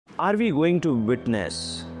Are we going to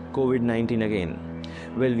witness COVID-19 again?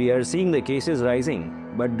 Well, we are seeing the cases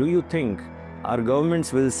rising, but do you think our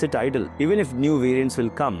governments will sit idle? Even if new variants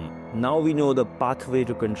will come, now we know the pathway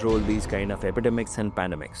to control these kind of epidemics and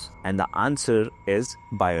pandemics. And the answer is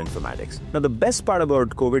bioinformatics. Now, the best part about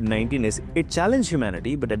COVID-19 is it challenged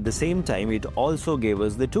humanity, but at the same time, it also gave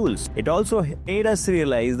us the tools. It also made us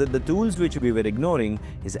realize that the tools which we were ignoring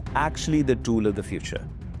is actually the tool of the future.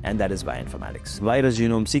 And that is bioinformatics. Virus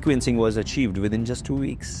genome sequencing was achieved within just 2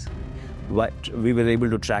 weeks. We were able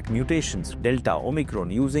to track mutations, Delta, Omicron,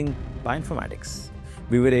 using bioinformatics.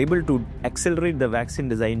 We were able to accelerate the vaccine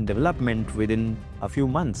design development within a few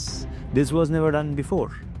months. This was never done before.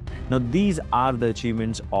 Now, these are the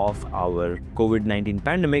achievements of our COVID-19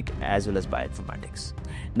 pandemic as well as bioinformatics.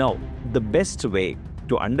 Now, the best way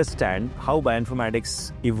to understand how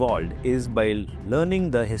bioinformatics evolved is by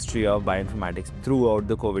learning the history of bioinformatics throughout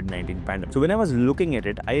the COVID-19 pandemic. So when I was looking at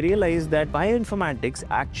it, I realized that bioinformatics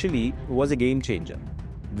actually was a game changer.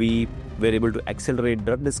 We were able to accelerate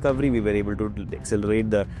drug discovery, we were able to accelerate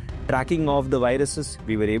the tracking of the viruses,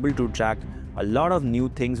 we were able to track a lot of new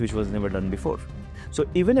things which was never done before. So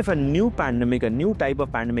even if a new pandemic, a new type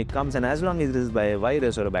of pandemic comes, and as long as it is by a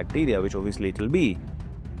virus or a bacteria, which obviously it will be,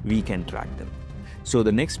 we can track them. So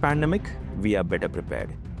the next pandemic, we are better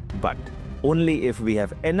prepared. But only if we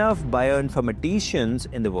have enough bioinformaticians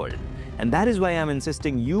in the world. And that is why I'm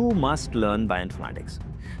insisting you must learn bioinformatics.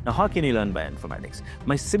 Now, how can you learn bioinformatics?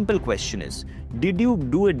 My simple question is, did you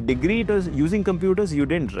do a degree using computers? You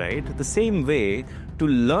didn't, right? The same way, to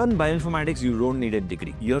learn bioinformatics, you don't need a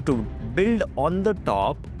degree. You have to build on the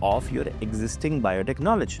top of your existing biotech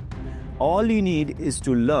knowledge. All you need is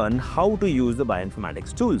to learn how to use the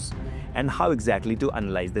bioinformatics tools and how exactly to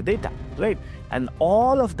analyze the data, right? And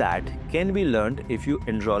all of that can be learned if you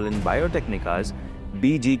enroll in Bioteknika's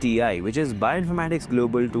BGTI, which is Bioinformatics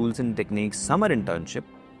Global Tools and Techniques Summer Internship,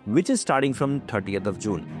 which is starting from 30th of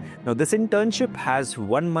June. Now, this internship has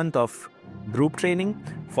 1 month of group training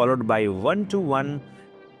followed by one-to-one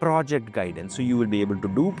project guidance. So you will be able to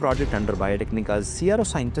do project under Biotechnika's CRO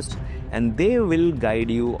scientists, and they will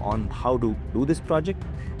guide you on how to do this project.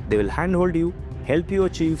 They will handhold you, help you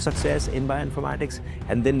achieve success in bioinformatics,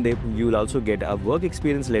 and then you will also get a work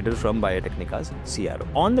experience later from Biotechnika's CRO.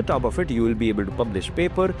 On the top of it, you will be able to publish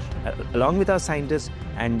paper along with our scientists,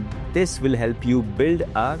 and this will help you build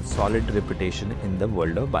a solid reputation in the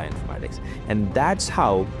world of bioinformatics. And that's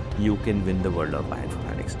how you can win the world of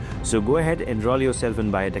bioinformatics. So go ahead, enroll yourself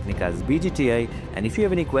in Biotechnika's BGTI, and if you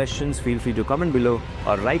have any questions, feel free to comment below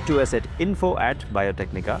or write to us at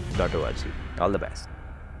info@biotechnika.org. All the best.